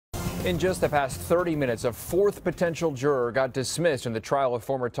In just the past 30 minutes, a fourth potential juror got dismissed in the trial of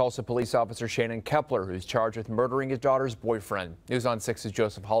former Tulsa police officer Shannon Kepler, who's charged with murdering his daughter's boyfriend. News on 6's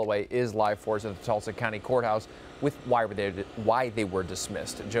Joseph Holloway is live for us at the Tulsa County Courthouse with why they were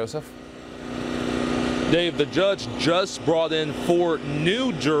dismissed. Joseph? Dave, the judge just brought in 4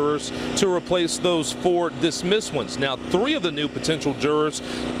 new jurors to replace those 4 dismissed ones. Now, 3 of the new potential jurors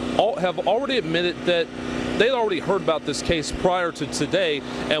have already admitted that they'd already heard about this case prior to today,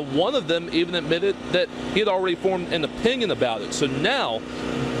 and one of them even admitted that he had already formed an opinion about it. So now,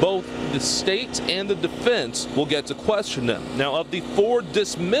 both the state and the defense will get to question them. Now, of the 4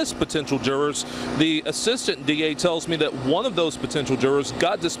 dismissed potential jurors, the assistant DA tells me that one of those potential jurors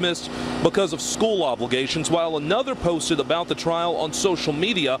got dismissed because of school obligations, while another posted about the trial on social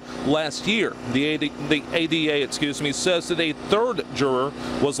media last year. The ADA, says that a 3rd juror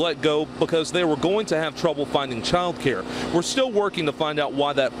was let go because they were going to have trouble finding childcare. We're still working to find out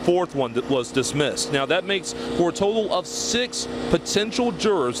why that 4th one was dismissed. Now, that makes for a total of 6 potential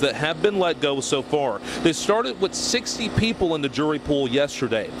jurors that have been let go so far. They started with 60 people in the jury pool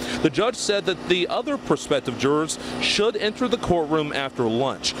yesterday. The judge said that the other prospective jurors should enter the courtroom after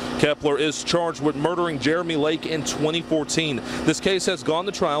lunch. Kepler is charged with murdering Jeremy Lake in 2014. This case has gone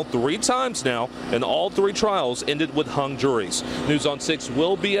to trial 3 times now, and all 3 trials ended with hung juries. News on 6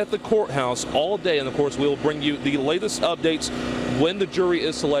 will be at the courthouse all day, and of course we will bring you the latest updates when the jury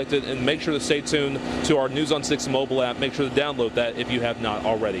is selected, and make sure to stay tuned to our News on 6 mobile app. Make sure to download that if you have not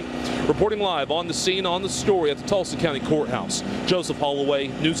already. Reporting live on the scene on the story at the Tulsa County Courthouse, Joseph Holloway,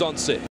 News on 6.